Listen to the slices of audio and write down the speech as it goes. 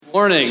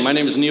Morning. My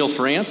name is Neil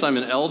France. I'm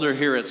an elder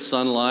here at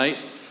Sunlight.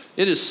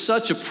 It is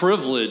such a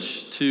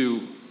privilege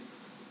to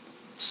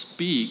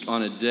speak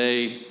on a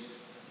day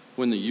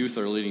when the youth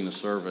are leading the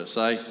service.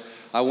 I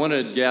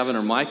wanted Gavin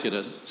or Micah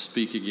to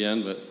speak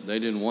again, but they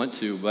didn't want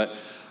to. But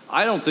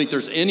I don't think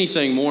there's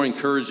anything more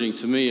encouraging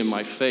to me in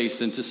my faith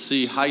than to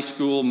see high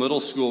school, middle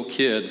school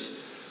kids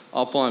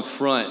up on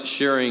front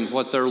sharing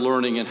what they're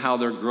learning and how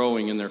they're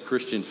growing in their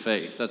Christian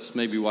faith. That's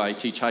maybe why I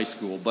teach high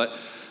school. But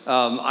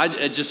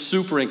it's just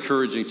super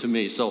encouraging to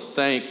me. So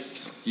thank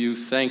you.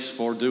 Thanks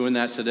for doing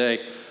that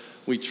today.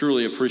 We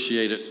truly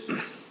appreciate it.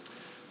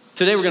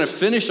 Today we're going to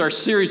finish our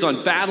series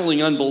on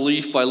battling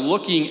unbelief by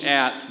looking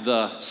at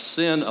the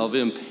sin of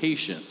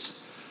impatience.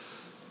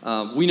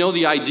 We know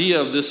the idea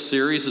of this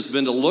series has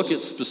been to look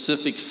at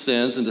specific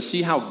sins and to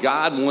see how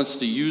God wants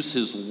to use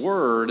His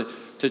Word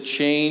to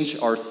change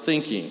our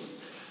thinking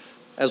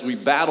as we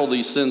battle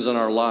these sins in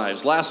our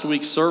lives. Last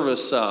week's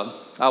service,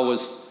 I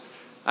was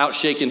out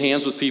shaking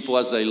hands with people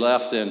as they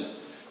left, and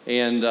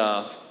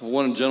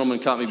one gentleman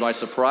caught me by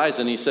surprise,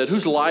 and he said,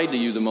 "Who's lied to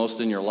you the most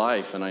in your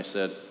life?" And I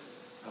said,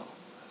 "Oh,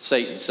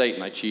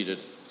 Satan, I cheated.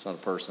 It's not a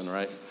person,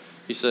 right?"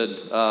 He said,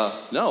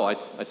 "No,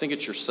 I think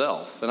it's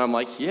yourself." And I'm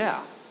like, yeah,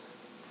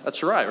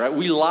 that's right?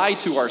 We lie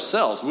to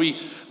ourselves.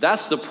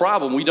 That's the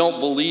problem. We don't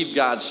believe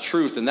God's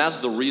truth, and that's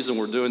the reason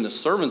we're doing this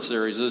sermon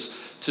series, is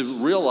to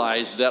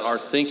realize that our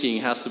thinking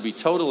has to be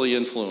totally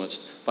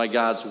influenced by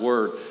God's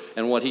Word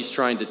and what He's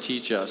trying to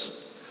teach us.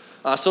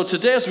 So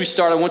today as we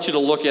start, I want you to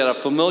look at a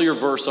familiar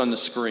verse on the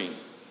screen.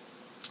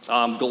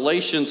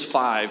 Galatians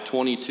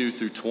 5:22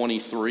 through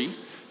 23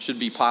 should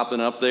be popping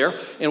up there.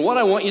 And what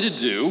I want you to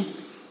do,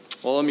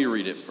 well, let me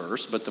read it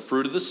first. But the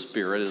fruit of the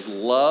Spirit is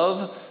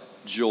love,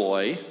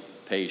 joy,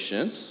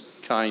 patience,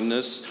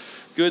 kindness,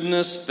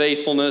 goodness,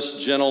 faithfulness,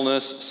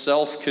 gentleness,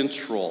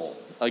 self-control.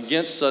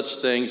 Against such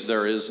things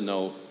there is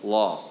no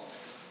law.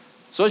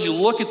 So as you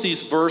look at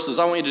these verses,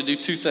 I want you to do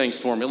two things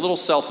for me. A little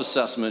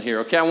self-assessment here,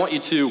 okay? I want you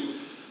to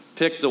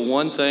pick the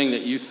one thing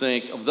that you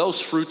think of those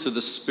fruits of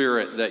the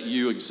Spirit that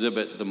you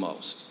exhibit the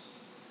most.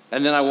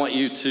 And then I want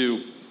you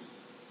to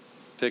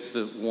pick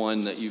the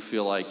one that you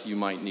feel like you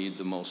might need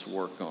the most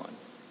work on.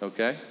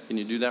 Okay? Can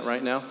you do that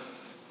right now?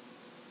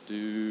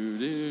 Do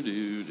do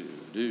do do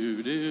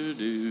do do do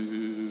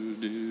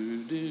do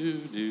do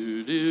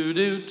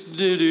do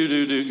do do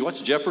do do. You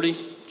watch Jeopardy?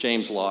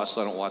 James lost,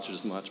 so I don't watch it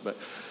as much, but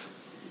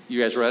you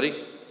guys ready?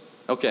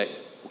 Okay,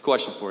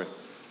 question for you.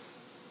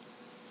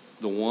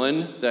 The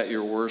one that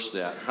you're worst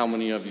at, how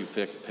many of you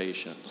picked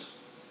patience?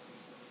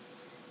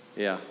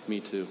 Yeah,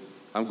 me too.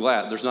 I'm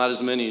glad. There's not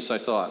as many as I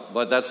thought,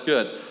 but that's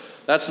good.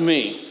 That's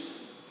me.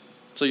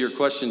 So your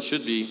question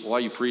should be, why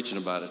are you preaching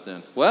about it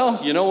then?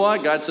 Well, you know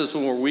what? God says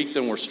when we're weak,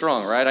 then we're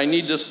strong, right? I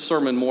need this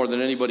sermon more than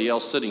anybody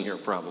else sitting here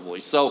probably.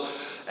 So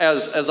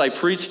as I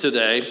preach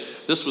today,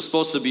 this was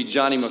supposed to be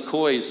Johnny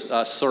McCoy's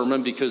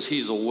sermon because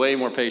he's way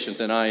more patient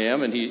than I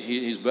am, and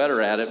he's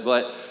better at it,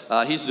 but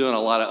he's doing a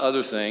lot of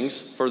other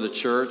things for the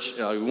church.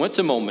 We went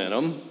to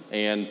Momentum,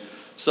 and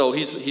so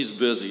he's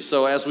busy.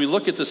 So as we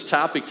look at this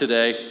topic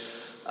today,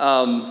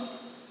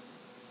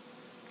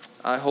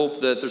 I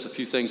hope that there's a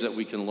few things that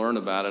we can learn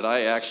about it.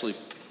 I actually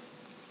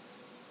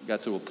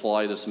got to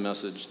apply this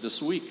message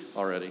this week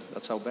already.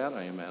 That's how bad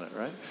I am at it,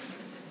 right?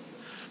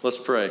 Let's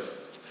pray.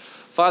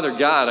 Father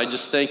God, I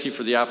just thank you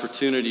for the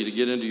opportunity to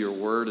get into your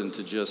word and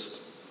to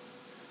just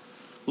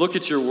look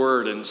at your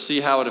word and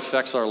see how it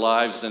affects our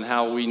lives and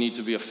how we need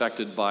to be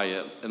affected by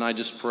it. And I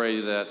just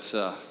pray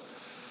that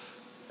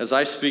as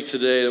I speak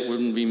today, it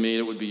wouldn't be me,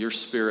 it would be your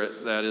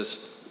Spirit that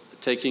is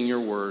taking your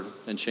word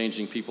and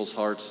changing people's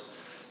hearts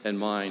and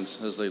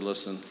minds as they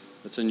listen.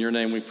 It's in your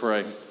name we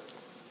pray.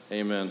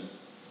 Amen.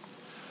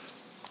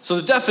 So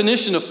the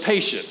definition of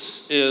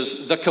patience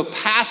is the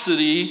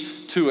capacity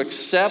to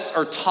accept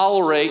or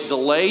tolerate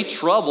delay,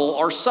 trouble,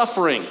 or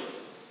suffering.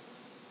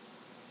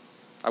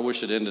 I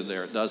wish it ended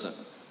there. It doesn't.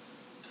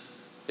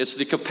 It's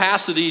the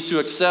capacity to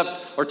accept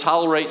or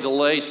tolerate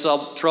delay,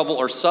 trouble,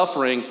 or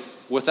suffering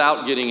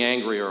without getting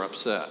angry or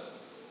upset.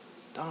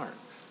 Darn.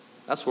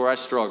 That's where I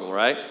struggle,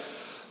 right?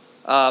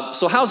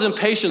 So how's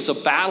impatience a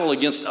battle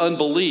against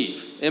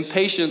unbelief?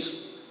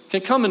 Impatience can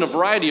come in a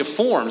variety of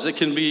forms. It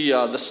can be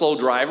the slow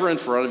driver in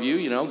front of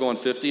you, going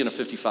 50 and a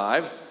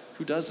 55.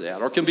 Who does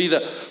that? Or it can be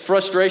the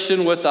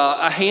frustration with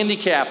a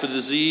handicap, a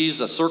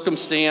disease, a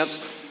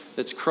circumstance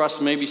that's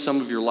crushed maybe some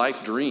of your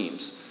life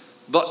dreams.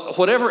 But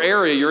whatever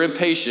area you're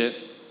impatient,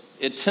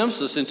 it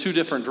tempts us in two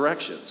different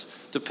directions,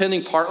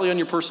 depending partly on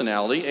your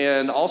personality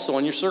and also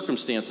on your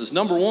circumstances.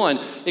 Number one,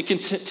 it can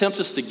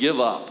tempt us to give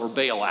up or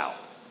bail out.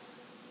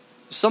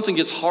 If something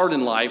gets hard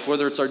in life,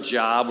 whether it's our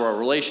job or a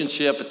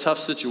relationship, a tough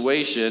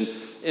situation,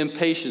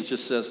 impatience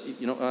just says,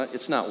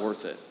 it's not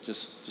worth it.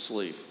 Just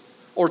leave.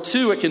 Or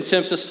two, it can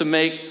tempt us to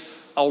make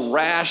a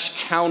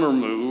rash counter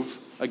move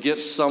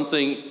against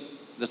something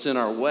that's in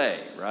our way,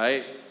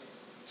 right?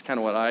 It's kind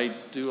of what I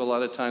do a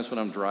lot of times when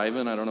I'm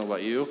driving. I don't know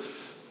about you.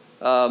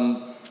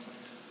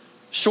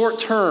 Short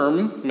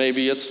term,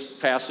 maybe it's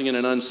passing in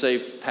an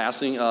unsafe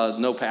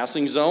no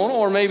passing zone,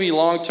 or maybe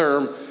long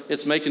term,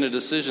 it's making a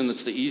decision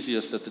that's the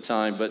easiest at the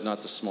time, but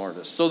not the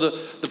smartest. So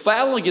the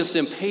battle against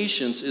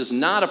impatience is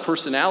not a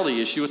personality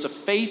issue, it's a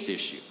faith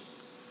issue.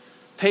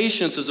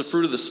 Patience is a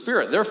fruit of the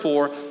Spirit.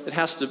 Therefore, it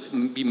has to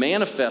be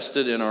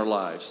manifested in our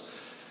lives.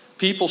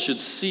 People should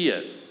see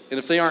it. And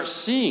if they aren't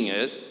seeing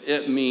it,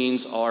 it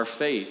means our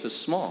faith is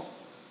small.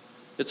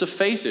 It's a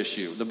faith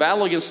issue. The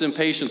battle against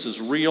impatience is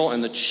real,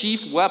 and the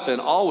chief weapon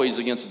always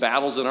against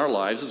battles in our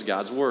lives is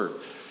God's Word.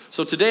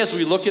 So today, as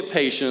we look at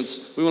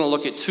patience, we want to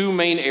look at two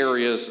main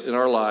areas in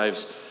our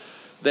lives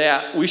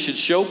that we should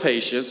show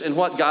patience and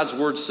what God's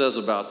Word says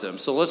about them.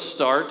 So let's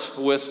start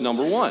with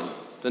number one.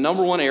 The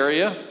number one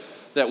area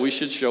that we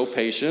should show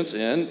patience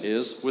in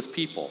is with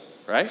people,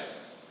 right?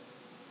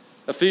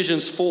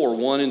 Ephesians 4,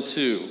 1 and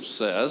 2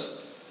 says,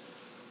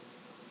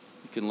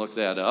 you can look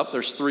that up.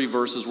 There's 3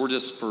 verses. We're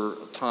just, for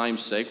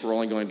time's sake, we're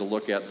only going to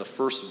look at the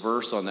first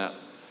verse on that,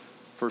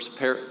 first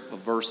pair of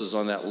verses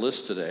on that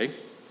list today.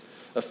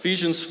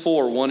 Ephesians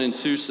 4, 1 and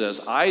 2 says,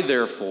 I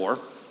therefore,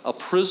 a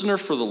prisoner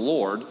for the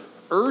Lord,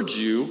 urge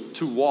you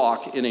to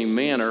walk in a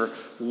manner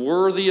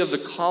worthy of the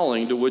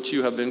calling to which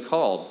you have been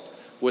called,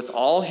 with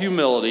all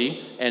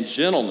humility and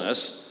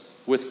gentleness,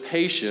 with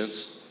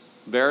patience,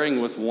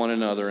 bearing with one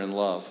another in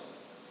love.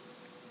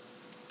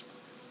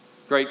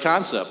 Great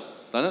concept,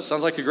 doesn't it?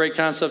 Sounds like a great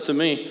concept to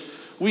me.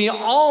 We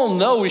all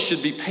know we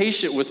should be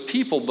patient with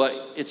people, but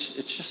it's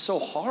just so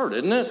hard,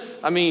 isn't it?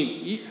 I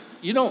mean,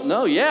 you don't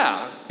know,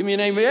 yeah. I mean,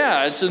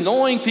 yeah, it's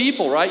annoying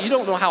people, right? You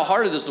don't know how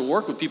hard it is to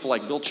work with people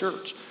like Bill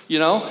Church, you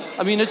know?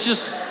 I mean, it's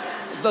just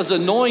those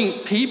annoying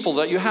people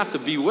that you have to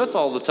be with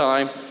all the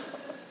time.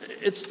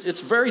 It's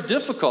very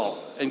difficult,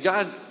 and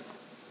God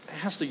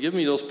has to give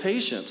me those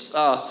patience.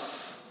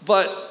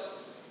 But,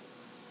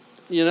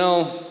 you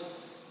know,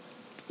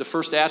 the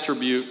first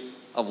attribute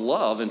of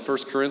love in 1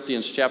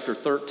 Corinthians chapter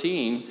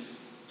 13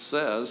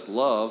 says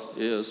love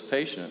is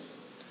patient.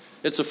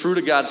 It's a fruit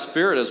of God's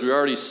Spirit, as we've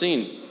already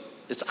seen.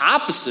 Its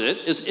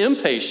opposite is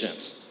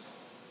impatience.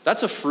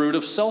 That's a fruit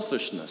of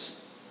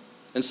selfishness.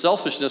 And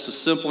selfishness is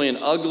simply an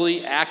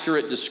ugly,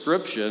 accurate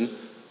description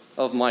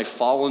of my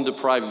fallen,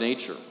 deprived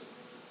nature,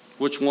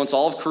 which wants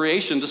all of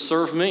creation to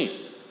serve me.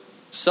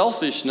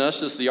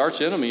 Selfishness is the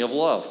archenemy of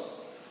love.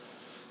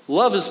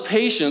 Love is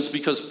patience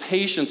because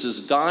patience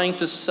is dying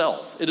to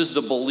self. It is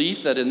the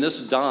belief that in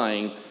this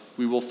dying,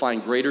 we will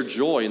find greater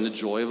joy in the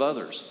joy of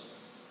others.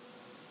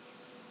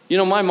 You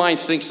know, my mind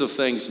thinks of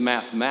things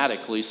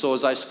mathematically, so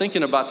as I was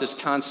thinking about this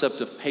concept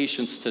of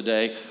patience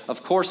today,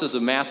 of course, as a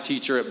math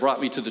teacher, it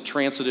brought me to the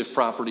transitive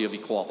property of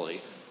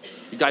equality.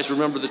 You guys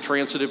remember the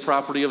transitive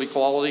property of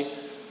equality?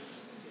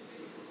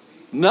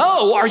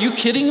 No, are you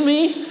kidding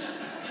me?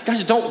 You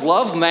guys don't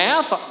love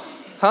math?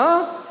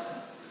 Huh?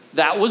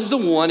 That was the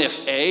one,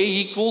 if A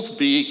equals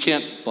B,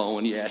 Kent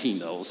Bowen, yeah, he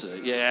knows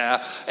it.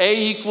 Yeah,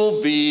 A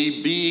equals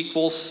B, B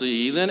equals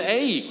C, then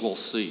A equals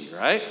C,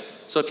 right?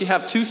 So if you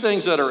have two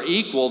things that are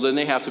equal, then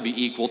they have to be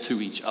equal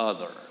to each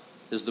other,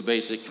 is the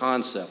basic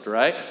concept,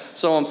 right?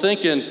 So I'm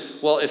thinking,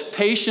 well, if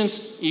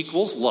patience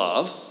equals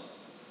love,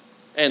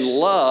 and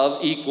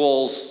love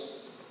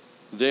equals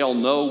they'll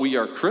know we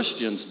are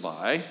Christians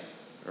by,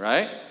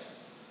 right?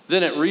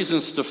 Then it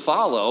reasons to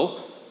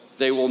follow,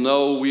 they will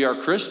know we are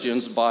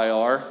Christians by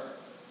our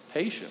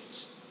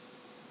patience,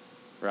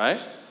 right?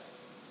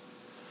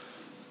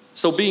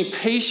 So being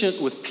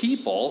patient with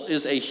people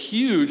is a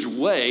huge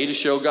way to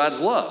show God's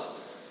love.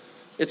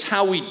 It's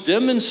how we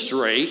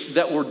demonstrate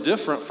that we're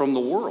different from the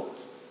world.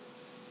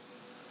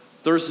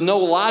 There's no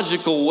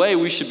logical way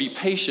we should be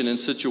patient in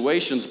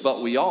situations,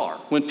 but we are.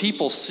 When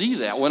people see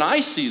that, when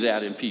I see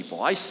that in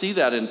people,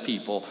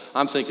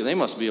 I'm thinking they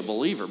must be a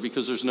believer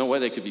because there's no way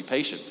they could be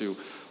patient through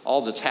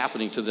all that's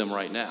happening to them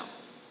right now.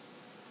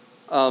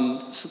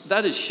 So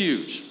that is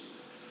huge.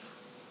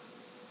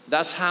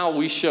 That's how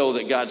we show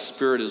that God's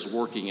Spirit is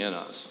working in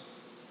us.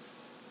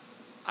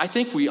 I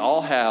think we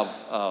all have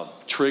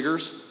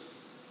triggers,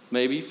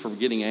 maybe, for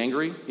getting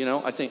angry. You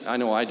know, I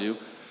know I do.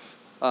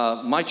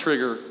 My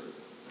trigger,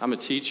 I'm a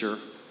teacher.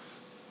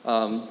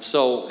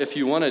 So if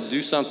you want to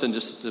do something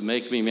just to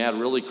make me mad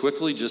really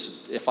quickly,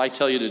 just if I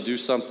tell you to do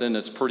something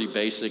that's pretty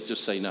basic,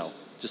 just say no.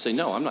 Just say,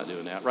 no, I'm not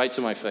doing that, right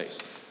to my face.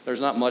 There's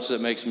not much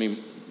that makes me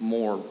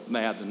more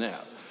mad than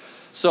that.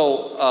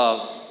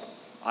 So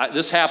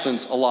this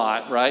happens a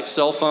lot, right?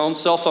 Cell phone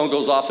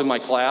goes off in my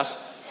class.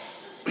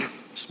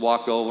 Just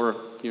walk over.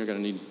 You're gonna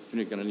need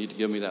to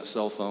give me that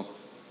cell phone.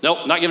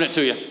 Nope, not giving it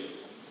to you.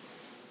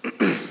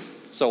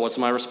 So what's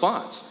my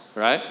response,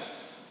 right?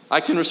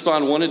 I can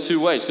respond one of two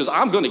ways because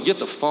I'm going to get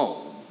the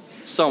phone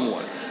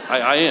somewhere.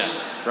 I am,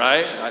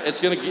 right? I'm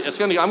going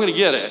to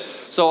get it.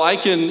 So I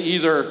can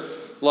either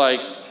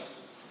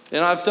and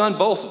I've done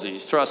both of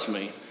these. Trust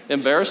me.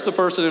 Embarrass the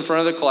person in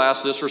front of the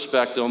class,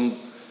 disrespect them,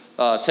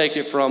 take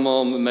it from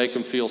them, and make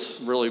them feel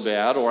really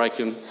bad, or I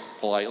can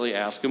politely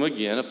ask them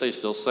again if they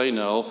still say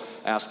no.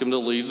 Ask them to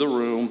leave the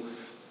room.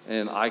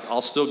 And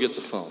I'll still get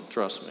the phone,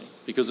 trust me.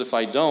 Because if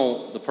I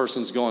don't, the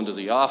person's going to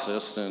the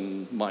office,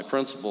 and my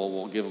principal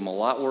will give them a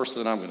lot worse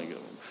than I'm going to give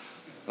them.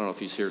 I don't know if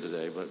he's here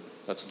today, but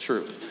that's the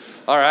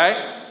truth. All right?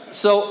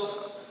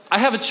 So I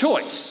have a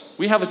choice.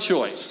 We have a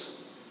choice.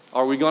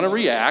 Are we going to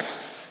react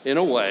in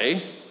a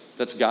way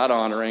that's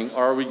God-honoring,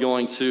 or are we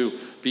going to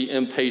be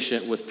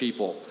impatient with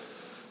people?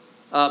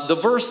 The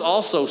verse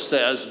also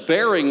says,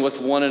 bearing with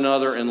one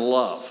another in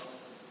love.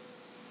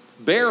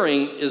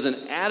 Bearing is an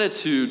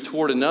attitude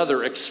toward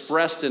another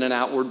expressed in an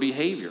outward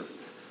behavior.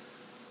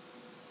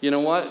 You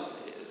know what?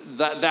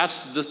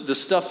 That's the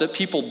stuff that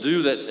people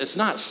do that it's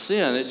not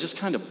sin, it just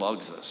kind of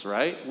bugs us,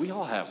 right? We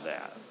all have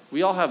that.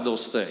 We all have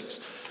those things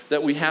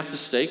that we have to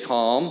stay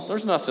calm.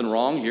 There's nothing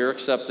wrong here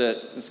except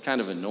that it's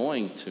kind of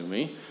annoying to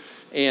me,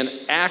 and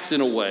act in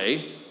a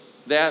way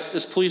that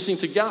is pleasing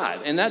to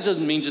God. And that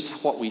doesn't mean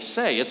just what we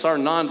say. It's our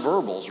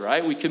nonverbals,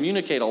 right? We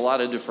communicate a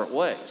lot of different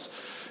ways.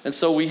 And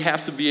so we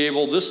have to be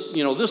able,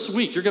 this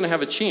week, you're going to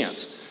have a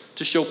chance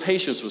to show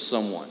patience with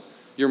someone.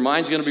 Your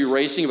mind's going to be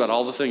racing about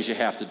all the things you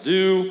have to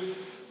do.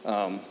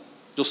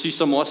 You'll see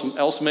someone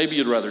else maybe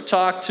you'd rather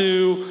talk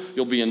to.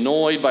 You'll be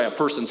annoyed by a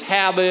person's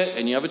habit,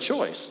 and you have a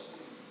choice.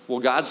 Will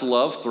God's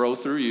love flow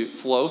through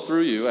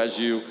you as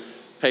you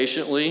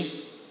patiently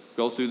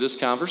go through this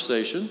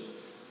conversation,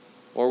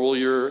 or will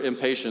your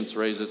impatience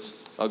raise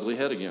its ugly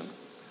head again?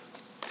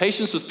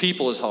 Patience with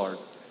people is hard,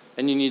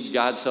 and you need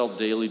God's help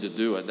daily to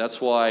do it. That's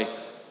why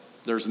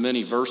there's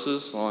many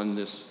verses on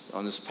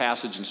this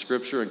passage in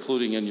Scripture,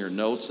 including in your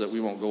notes, that we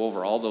won't go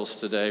over all those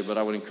today, but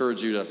I would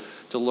encourage you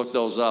to look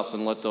those up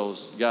and let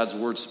God's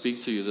word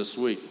speak to you this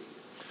week.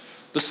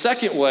 The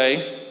second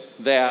way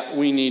that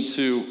we need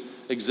to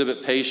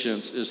exhibit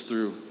patience is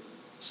through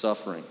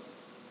suffering.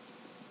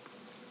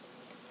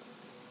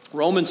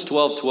 Romans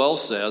 12:12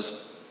 says,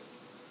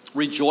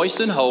 rejoice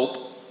in hope,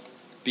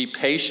 be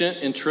patient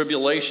in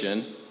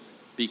tribulation,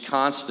 be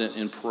constant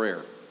in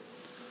prayer.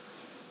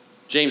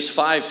 James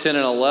 5:10 and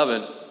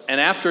 11, and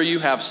after you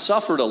have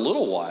suffered a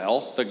little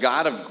while, the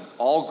God of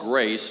all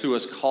grace, who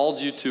has called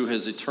you to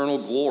his eternal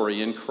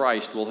glory in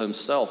Christ, will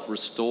himself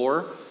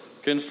restore,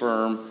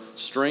 confirm,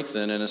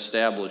 strengthen, and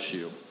establish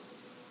you.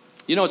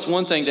 You know, it's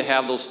one thing to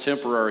have those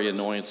temporary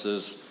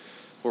annoyances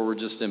where we're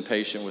just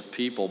impatient with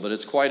people, but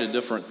it's quite a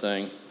different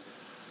thing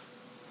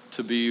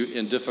to be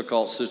in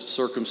difficult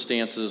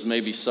circumstances,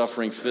 maybe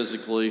suffering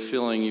physically,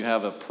 feeling you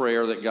have a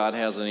prayer that God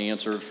hasn't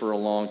answered for a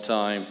long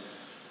time.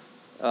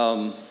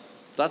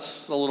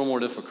 That's a little more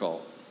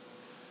difficult.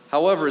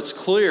 However, it's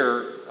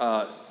clear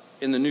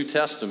in the New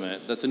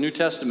Testament that the New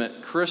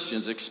Testament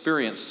Christians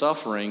experienced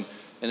suffering,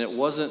 and it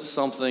wasn't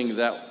something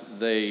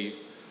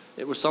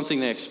it was something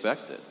they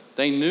expected.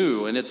 They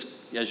knew, and it's,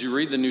 as you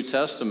read the New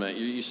Testament,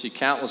 you see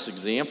countless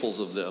examples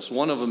of this.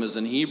 One of them is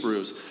in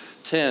Hebrews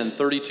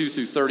 10:32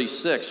 through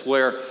 36,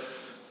 where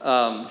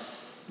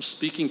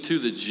speaking to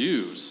the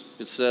Jews,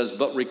 it says,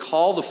 but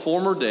recall the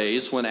former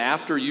days when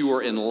after you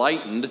were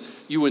enlightened,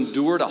 you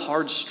endured a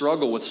hard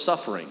struggle with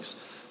sufferings,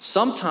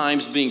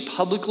 sometimes being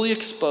publicly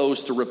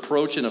exposed to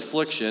reproach and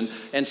affliction,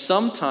 and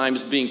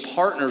sometimes being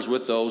partners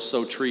with those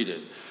so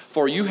treated.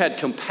 For you had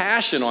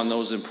compassion on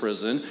those in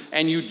prison,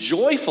 and you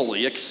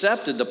joyfully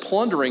accepted the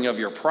plundering of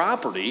your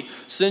property,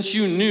 since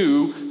you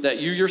knew that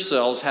you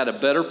yourselves had a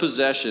better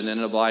possession and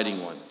an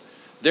abiding one.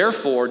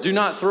 Therefore, do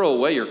not throw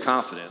away your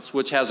confidence,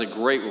 which has a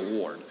great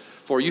reward.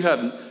 For you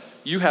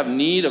have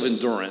need of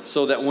endurance,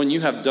 so that when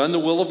you have done the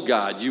will of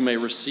God, you may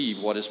receive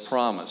what is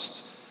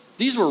promised.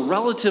 These were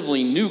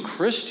relatively new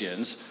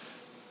Christians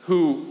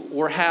who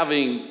were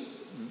having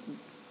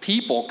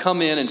people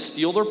come in and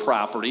steal their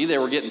property. They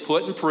were getting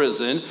put in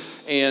prison,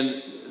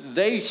 and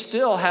they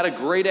still had a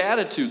great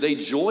attitude. They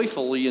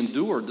joyfully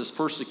endured this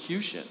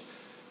persecution,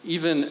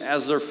 even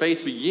as their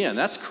faith began.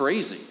 That's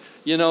crazy.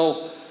 You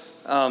know,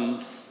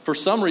 for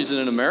some reason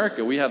in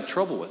America, we have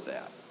trouble with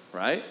that,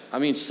 right? I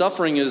mean,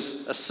 suffering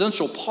is an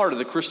essential part of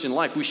the Christian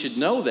life. We should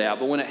know that,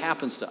 but when it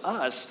happens to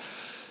us,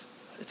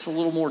 it's a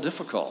little more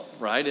difficult,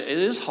 right? It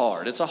is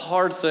hard. It's a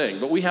hard thing,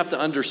 but we have to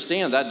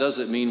understand that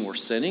doesn't mean we're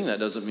sinning. That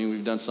doesn't mean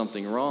we've done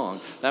something wrong.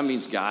 That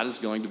means God is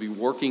going to be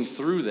working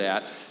through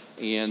that,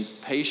 and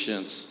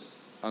patience,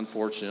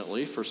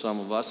 unfortunately, for some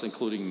of us,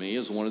 including me,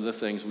 is one of the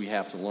things we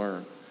have to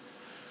learn.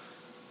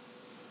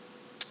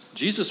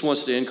 Jesus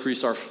wants to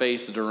increase our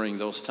faith during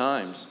those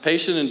times.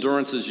 Patient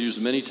endurance is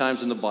used many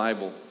times in the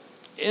Bible.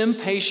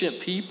 Impatient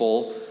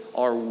people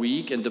are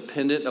weak and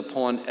dependent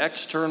upon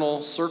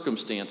external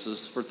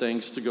circumstances for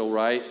things to go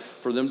right,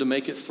 for them to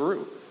make it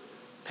through.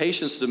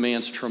 Patience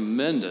demands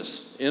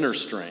tremendous inner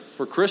strength.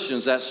 For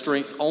Christians, that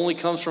strength only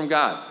comes from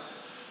God.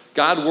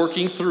 God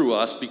working through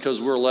us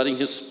because we're letting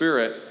His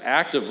Spirit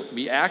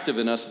be active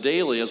in us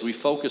daily as we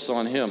focus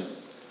on Him.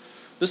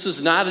 This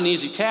is not an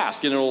easy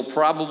task, and we'll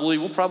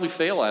probably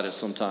fail at it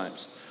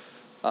sometimes.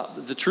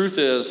 The truth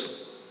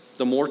is,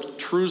 the more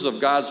truths of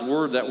God's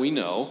word that we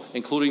know,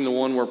 including the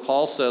one where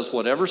Paul says,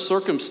 whatever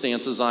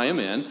circumstances I am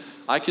in,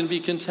 I can be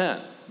content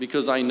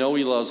because I know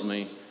He loves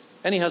me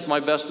and He has my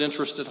best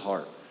interest at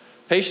heart.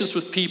 Patience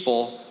with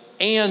people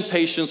and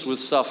patience with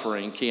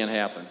suffering can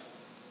happen.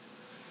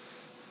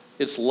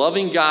 It's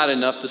loving God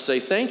enough to say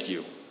thank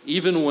you,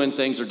 even when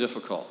things are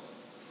difficult.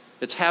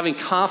 It's having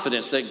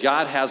confidence that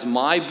God has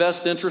my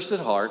best interest at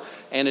heart,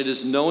 and it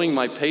is knowing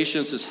my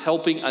patience is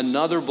helping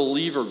another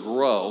believer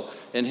grow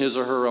in his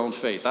or her own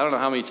faith. I don't know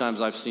how many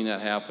times I've seen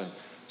that happen.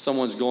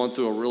 Someone's going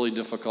through a really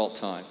difficult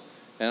time,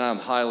 and I'm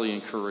highly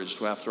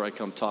encouraged after I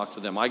come talk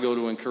to them. I go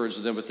to encourage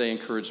them, but they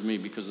encourage me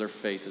because their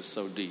faith is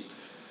so deep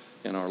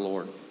in our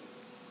Lord.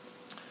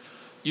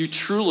 You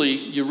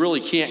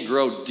really can't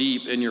grow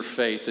deep in your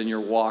faith and your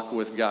walk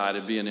with God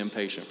and be an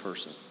impatient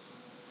person.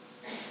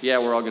 Yeah,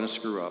 we're all going to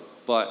screw up,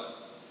 but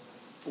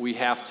we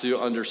have to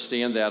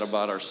understand that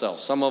about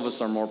ourselves. Some of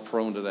us are more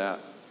prone to that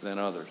than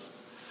others.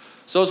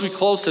 So as we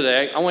close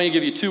today, I want to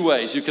give you 2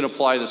 ways you can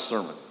apply this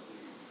sermon.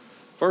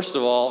 First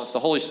of all, if the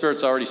Holy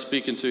Spirit's already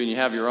speaking to you and you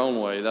have your own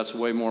way, that's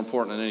way more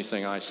important than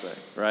anything I say,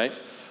 right?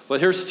 But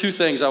here's 2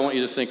 things I want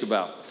you to think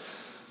about.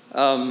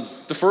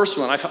 The first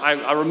one,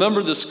 I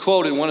remember this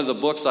quote in one of the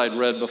books I'd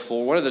read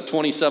before. One of the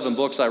 27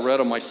 books I read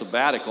on my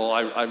sabbatical,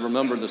 I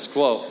remember this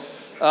quote.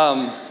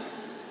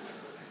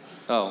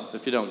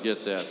 If you don't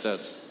get that,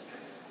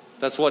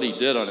 that's what he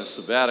did on his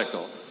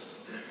sabbatical.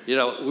 You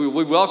know,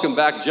 we welcome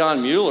back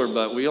John Mueller,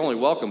 but we only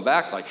welcome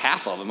back like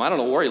half of him. I don't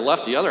know where he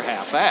left the other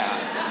half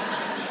at.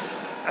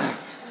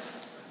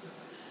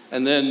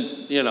 And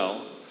then,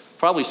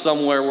 probably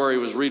somewhere where he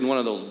was reading one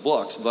of those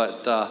books,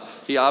 but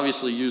he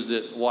obviously used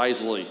it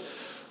wisely.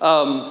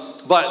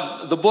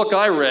 But the book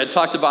I read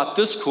talked about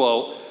this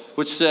quote,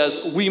 which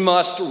says, "We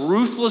must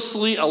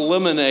ruthlessly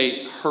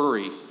eliminate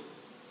hurry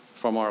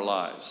from our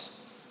lives."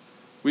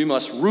 We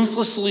must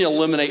ruthlessly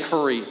eliminate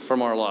hurry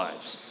from our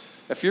lives.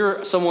 If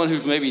you're someone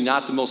who's maybe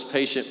not the most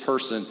patient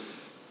person,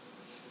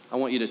 I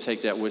want you to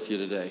take that with you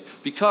today.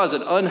 Because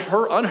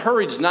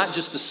unhurried is not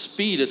just a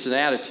speed, it's an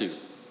attitude.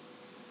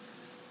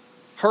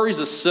 Hurry is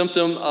a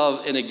symptom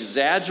of an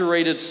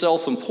exaggerated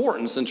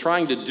self-importance and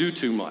trying to do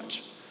too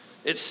much.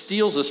 It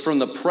steals us from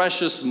the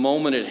precious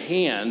moment at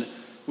hand.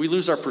 We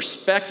lose our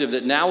perspective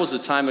that now is the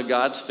time of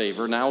God's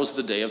favor, now is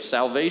the day of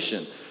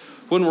salvation.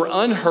 When we're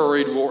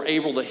unhurried, we're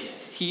able to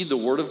heed the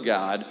word of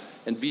God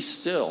and be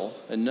still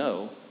and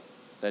know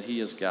that he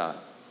is God.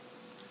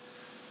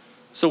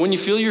 So when you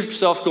feel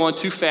yourself going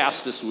too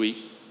fast this week,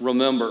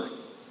 remember,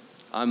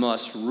 I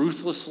must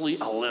ruthlessly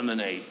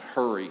eliminate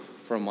hurry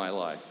from my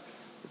life.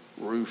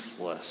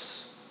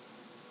 Ruthless.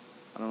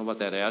 I don't know about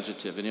that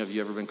adjective. Any of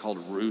you ever been called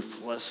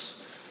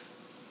ruthless?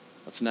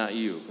 That's not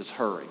you. It's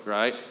hurry,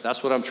 right?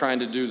 That's what I'm trying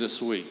to do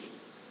this week.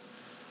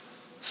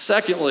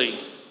 Secondly,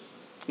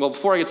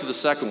 before I get to the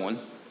second one,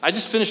 I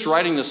just finished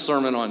writing this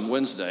sermon on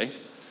Wednesday.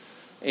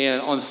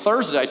 And on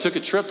Thursday, I took a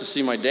trip to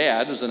see my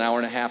dad. It was an hour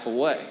and a half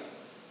away.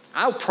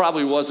 I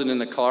probably wasn't in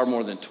the car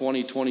more than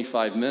 20,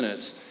 25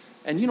 minutes.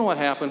 And you know what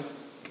happened?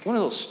 One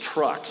of those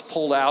trucks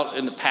pulled out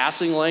in the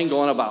passing lane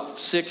going about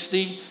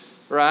 60,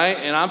 right?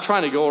 And I'm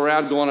trying to go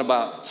around going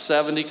about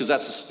 70 because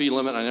that's the speed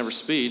limit. I never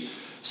speed.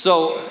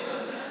 So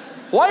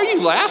why are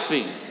you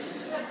laughing?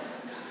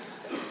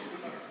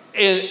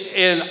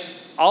 And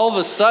all of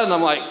a sudden,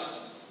 I'm like,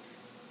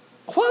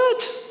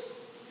 what?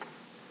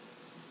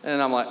 And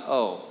I'm like,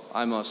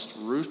 I must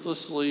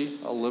ruthlessly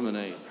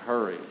eliminate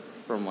hurry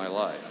from my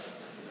life.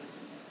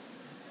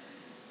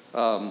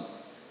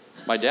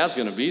 My dad's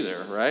going to be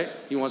there, right?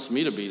 He wants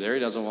me to be there.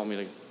 He doesn't want me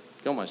to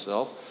kill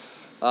myself.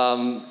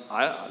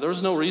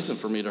 There's no reason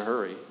for me to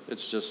hurry.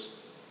 It's just,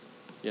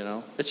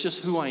 it's just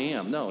who I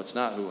am. No, it's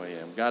not who I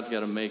am. God's got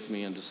to make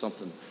me into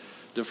something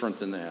different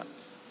than that.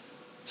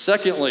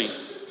 Second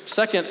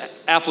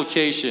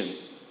application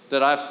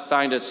that I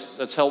find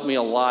that's helped me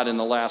a lot in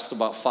the last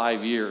about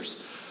 5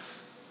 years.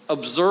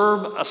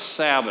 Observe a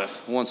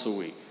Sabbath once a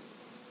week.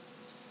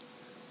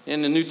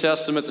 In the New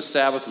Testament, the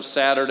Sabbath was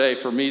Saturday.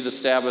 For me, the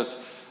Sabbath,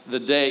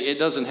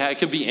 it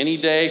can be any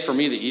day. For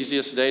me, the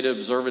easiest day to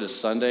observe it is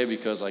Sunday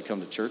because I come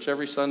to church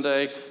every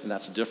Sunday, and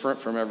that's different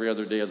from every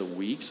other day of the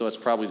week, so it's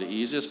probably the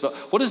easiest. But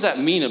what does that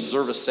mean,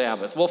 observe a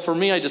Sabbath? Well, for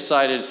me, I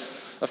decided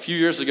a few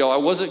years ago I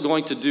wasn't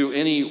going to do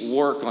any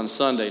work on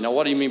Sunday. Now,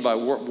 what do you mean by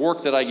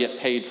work that I get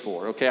paid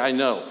for? Okay, I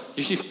know.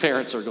 You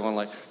parents are going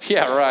like,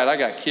 yeah, right, I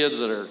got kids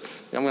that are,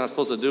 I'm not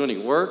supposed to do any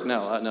work?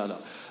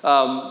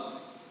 No.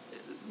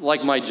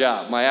 Like my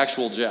job, my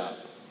actual job.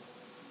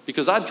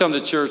 Because I'd come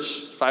to church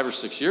 5 or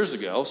 6 years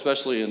ago,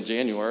 especially in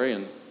January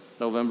and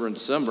November and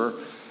December,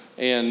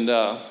 and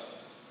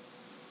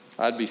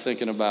I'd be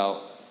thinking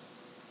about,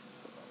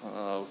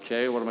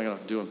 okay, what am I going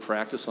to do in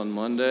practice on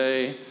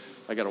Monday?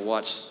 I got to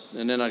watch,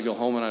 and then I'd go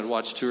home and I'd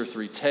watch 2 or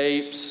 3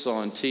 tapes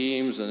on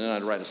Teams, and then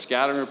I'd write a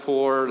scouting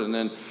report, and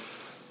then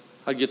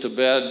I'd get to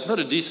bed at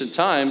a decent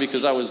time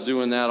because I was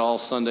doing that all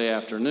Sunday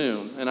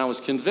afternoon. And I was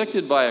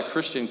convicted by a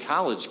Christian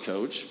college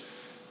coach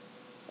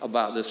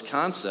about this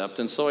concept,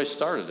 and so I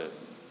started it.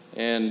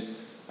 And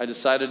I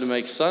decided to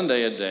make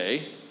Sunday a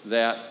day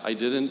that I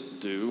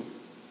didn't do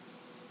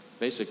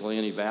basically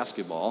any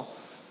basketball,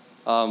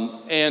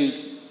 and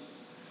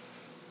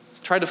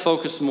try to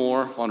focus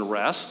more on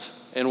rest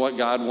and what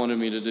God wanted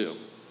me to do.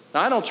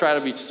 Now, I don't try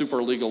to be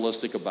super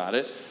legalistic about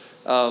it.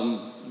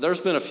 There's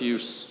been a few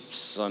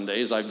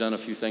Sundays I've done a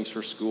few things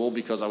for school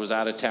because I was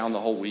out of town the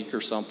whole week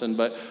or something.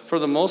 But for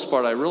the most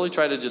part, I really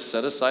try to just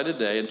set aside a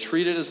day and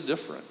treat it as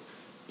different.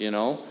 You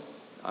know,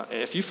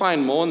 if you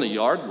find mowing the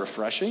yard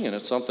refreshing and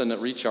it's something that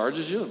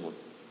recharges you,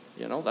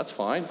 you know, that's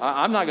fine.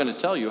 I'm not going to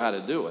tell you how to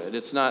do it.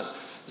 It's not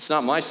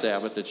my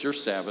Sabbath, it's your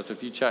Sabbath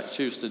if you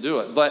choose to do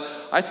it. But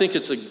I think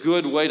it's a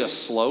good way to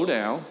slow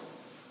down,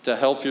 to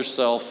help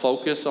yourself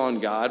focus on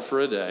God for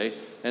a day,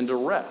 and to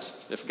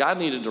rest. If God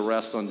needed to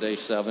rest on day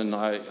 7,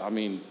 I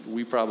mean,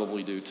 we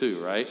probably do too,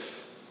 right?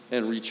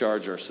 And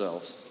recharge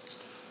ourselves.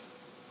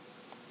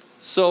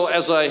 So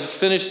as I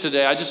finish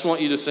today, I just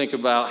want you to think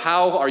about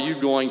how are you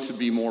going to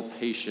be more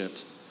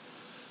patient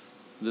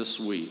this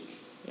week?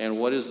 And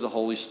what is the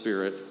Holy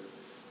Spirit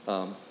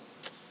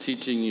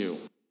teaching you?